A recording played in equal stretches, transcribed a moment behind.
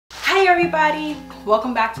Hi everybody,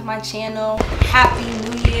 welcome back to my channel. Happy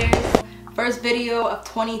New Year's. First video of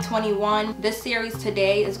 2021. This series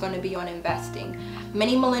today is going to be on investing.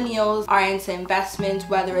 Many millennials are into investments,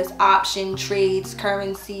 whether it's option trades,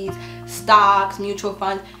 currencies, stocks, mutual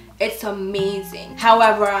funds. It's amazing.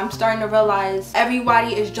 However, I'm starting to realize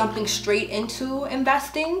everybody is jumping straight into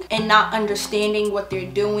investing and not understanding what they're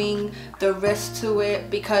doing, the risk to it,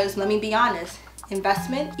 because let me be honest,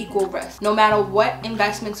 investment equal risk. No matter what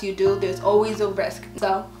investments you do, there's always a risk.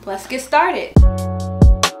 So let's get started.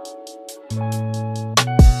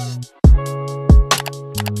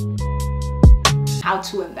 How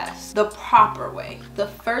to invest the proper way. The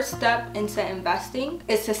first step into investing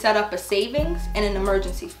is to set up a savings and an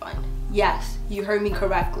emergency fund. Yes, you heard me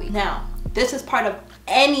correctly. Now, this is part of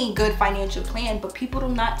any good financial plan, but people do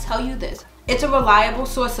not tell you this. It's a reliable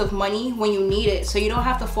source of money when you need it, so you don't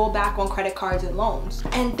have to fall back on credit cards and loans.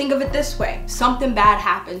 And think of it this way, something bad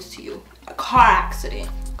happens to you, a car accident,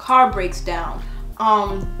 car breaks down,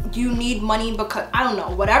 you need money because, I don't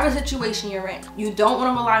know, whatever situation you're in, you don't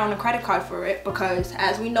want to rely on a credit card for it, because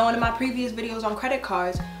as we know in my previous videos on credit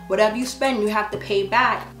cards, whatever you spend, you have to pay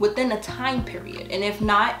back within a time period. And if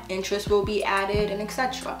not, interest will be added and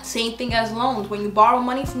etc. Same thing as loans. When you borrow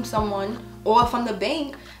money from someone or from the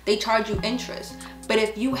bank, they charge you interest. But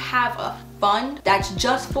if you have a fund that's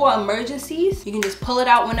just for emergencies, you can just pull it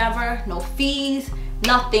out whenever, no fees,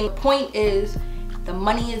 nothing. The point is, the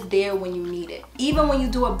money is there when you need it, even when you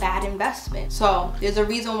do a bad investment. So there's a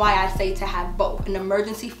reason why I say to have both. An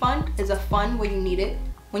emergency fund is a fund when you need it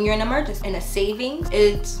when you're in an emergency, and a savings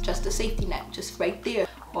is just a safety net, just right there,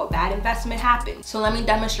 or a bad investment happens. So let me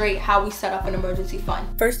demonstrate how we set up an emergency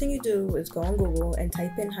fund. First thing you do is go on Google and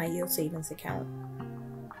type in high yield savings account.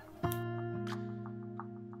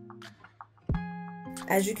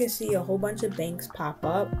 As you can see, a whole bunch of banks pop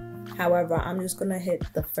up. However, I'm just gonna hit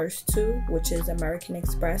the first two, which is American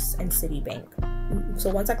Express and Citibank. So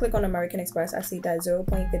once I click on American Express, I see that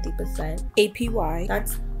 0.50% APY.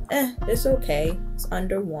 That's it's okay. It's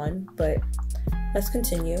under 1, but let's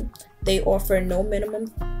continue. They offer no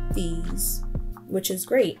minimum fees, which is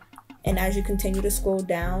great. And as you continue to scroll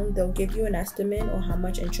down, they'll give you an estimate on how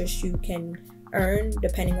much interest you can earn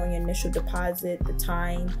depending on your initial deposit, the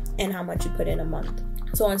time, and how much you put in a month.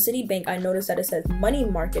 So on Citibank, I noticed that it says money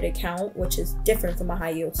market account, which is different from a high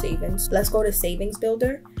yield savings. Let's go to savings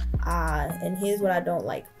builder. And here's what I don't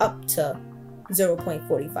like, up to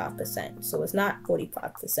 0.45%. So it's not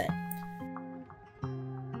 45%.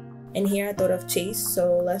 And here I thought of Chase.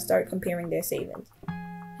 So let's start comparing their savings.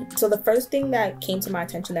 So the first thing that came to my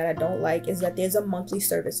attention that I don't like is that there's a monthly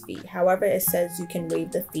service fee. However, it says you can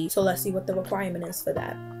waive the fee. So let's see what the requirement is for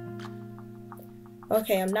that.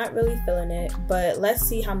 Okay, I'm not really feeling it, but let's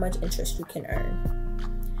see how much interest you can earn.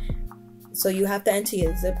 So you have to enter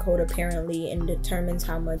your zip code apparently, and determines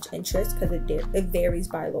how much interest, because it varies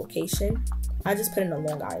by location. I just put in a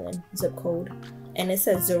Long Island zip code, and it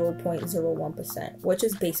says 0.01%, which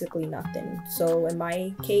is basically nothing. So in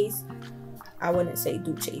my case, I wouldn't say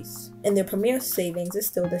do Chase. And their premier savings is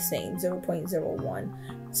still the same, 0.01.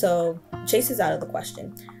 So Chase is out of the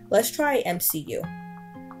question. Let's try MCU.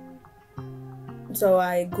 So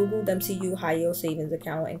I googled MCU high yield savings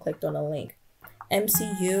account and clicked on a link.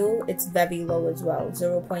 MCU, it's very low as well,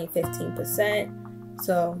 0.15%.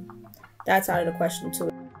 So that's out of the question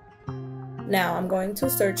too. Now I'm going to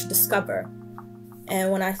search Discover.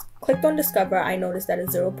 And when I clicked on Discover, I noticed that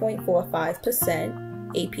it's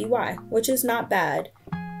 0.45% APY, which is not bad,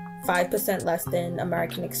 5% less than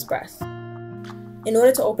American Express. In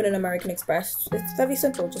order to open an American Express, it's very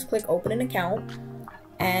simple. Just click open an account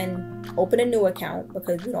and open a new account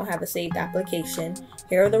because we don't have a saved application.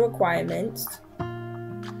 Here are the requirements.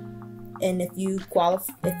 And if you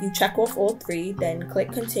check off all 3, then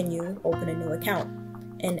click continue, open a new account,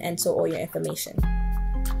 and enter all your information.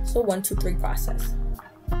 So 1, 2, 3 process.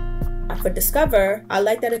 For Discover, I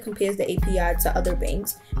like that it compares the API to other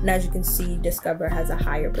banks, and as you can see, Discover has a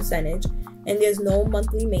higher percentage, and there's no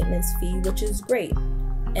monthly maintenance fee, which is great.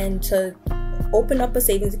 And to open up a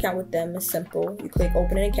savings account with them is simple. You click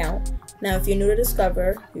open an account. Now if you're new to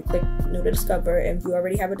Discover, you click new to Discover, and if you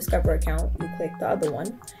already have a Discover account, you click the other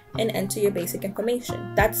one and enter your basic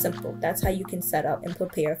information. That's simple. That's how you can set up and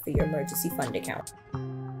prepare for your emergency fund account.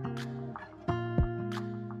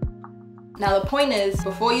 Now the point is,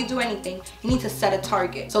 before you do anything, you need to set a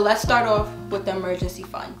target. So let's start off with the emergency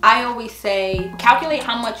fund. I always say, calculate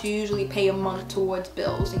how much you usually pay a month towards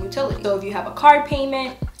bills and utilities. So if you have a car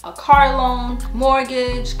payment, a car loan,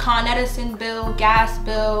 mortgage, Con Edison bill, gas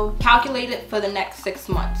bill, calculate it for the next 6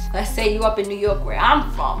 months. Let's say you up in New York where I'm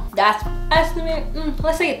from. That's estimate,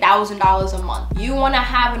 let's say $1,000 a month. You wanna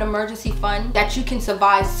have an emergency fund that you can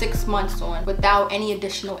survive 6 months on without any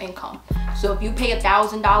additional income. So if you pay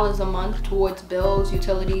 $1,000 a month towards bills,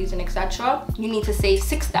 utilities, and etc., you need to save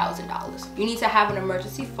 $6,000. You need to have an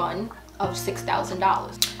emergency fund of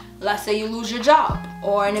 $6,000. Let's say you lose your job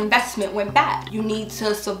or an investment went bad. You need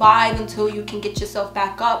to survive until you can get yourself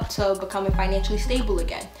back up to becoming financially stable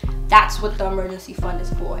again. That's what the emergency fund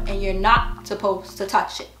is for, and you're not supposed to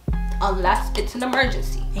touch it unless it's an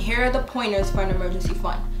emergency. And here are the pointers for an emergency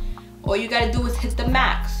fund. All you gotta do is hit the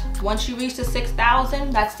max. Once you reach the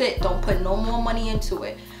 6,000, that's it. Don't put no more money into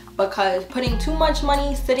it, because putting too much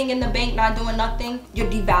money sitting in the bank not doing nothing, you're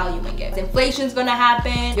devaluing it. Inflation's gonna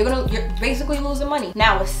happen, you're basically losing money.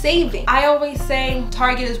 Now with saving, I always say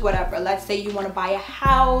target is whatever. Let's say you want to buy a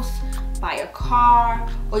house, buy a car,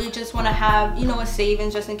 or you just want to have, you know, a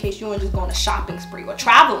savings just in case you want to just go on a shopping spree or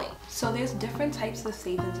traveling. So there's different types of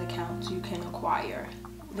savings accounts you can acquire.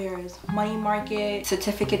 There's money market,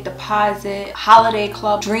 certificate deposit, holiday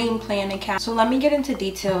club, dream plan account. So let me get into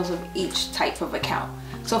details of each type of account.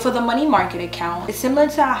 So for the money market account, it's similar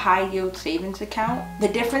to a high yield savings account. The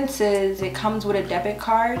difference is it comes with a debit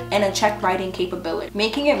card and a check writing capability,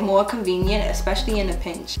 making it more convenient, especially in a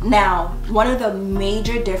pinch. Now, one of the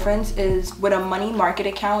major difference is with a money market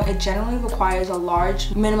account, it generally requires a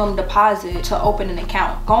large minimum deposit to open an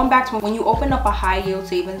account. Going back to when you open up a high yield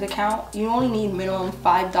savings account, you only need minimum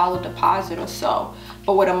 $5 deposit or so.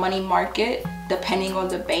 But with a money market, depending on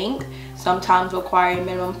the bank, sometimes require a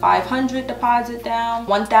minimum 500 deposit down,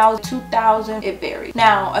 1,000, 2,000, it varies.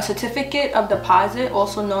 Now, a certificate of deposit,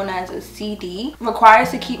 also known as a CD,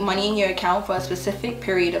 requires to keep money in your account for a specific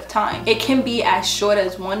period of time. It can be as short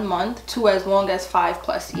as 1 month to as long as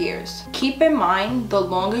 5+ years. Keep in mind, the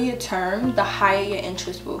longer your term, the higher your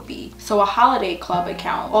interest will be. So a holiday club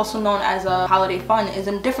account, also known as a holiday fund, is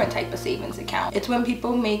a different type of savings account. It's when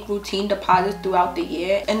people make routine deposits throughout the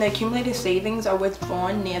year and the accumulated savings are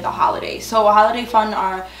withdrawn near the holiday. So a holiday fund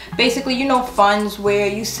are basically, you know, funds where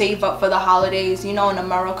you save up for the holidays. You know, in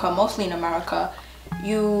America, mostly in America,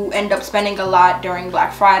 you end up spending a lot during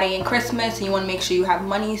Black Friday and Christmas, and you want to make sure you have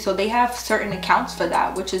money. So they have certain accounts for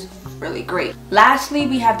that, which is really great. Lastly,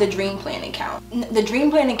 we have the dream plan account. The dream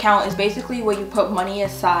plan account is basically where you put money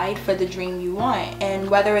aside for the dream you want, and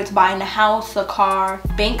whether it's buying a house, a car,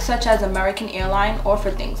 banks such as American Airlines offer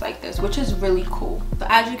things like this, which is really cool. So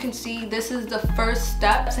as you can see, this is the first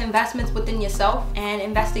step to investments within yourself and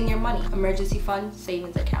investing your money. Emergency fund,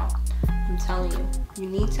 savings account. I'm telling you, you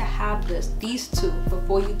need to have these two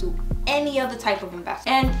before you do any other type of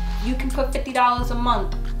investment. And you can put $50 a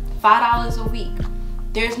month, $5 a week.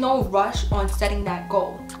 There's no rush on setting that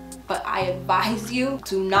goal, but I advise you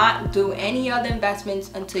to not do any other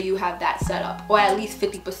investments until you have that set up, or at least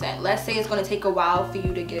 50%. Let's say it's going to take a while for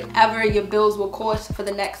you to get whatever your bills will cost for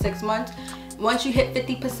the next 6 months. Once you hit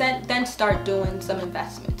 50%, then start doing some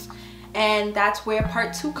investments. And that's where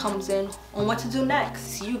part 2 comes in on what to do next.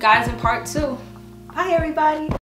 See you guys in part 2. Bye everybody.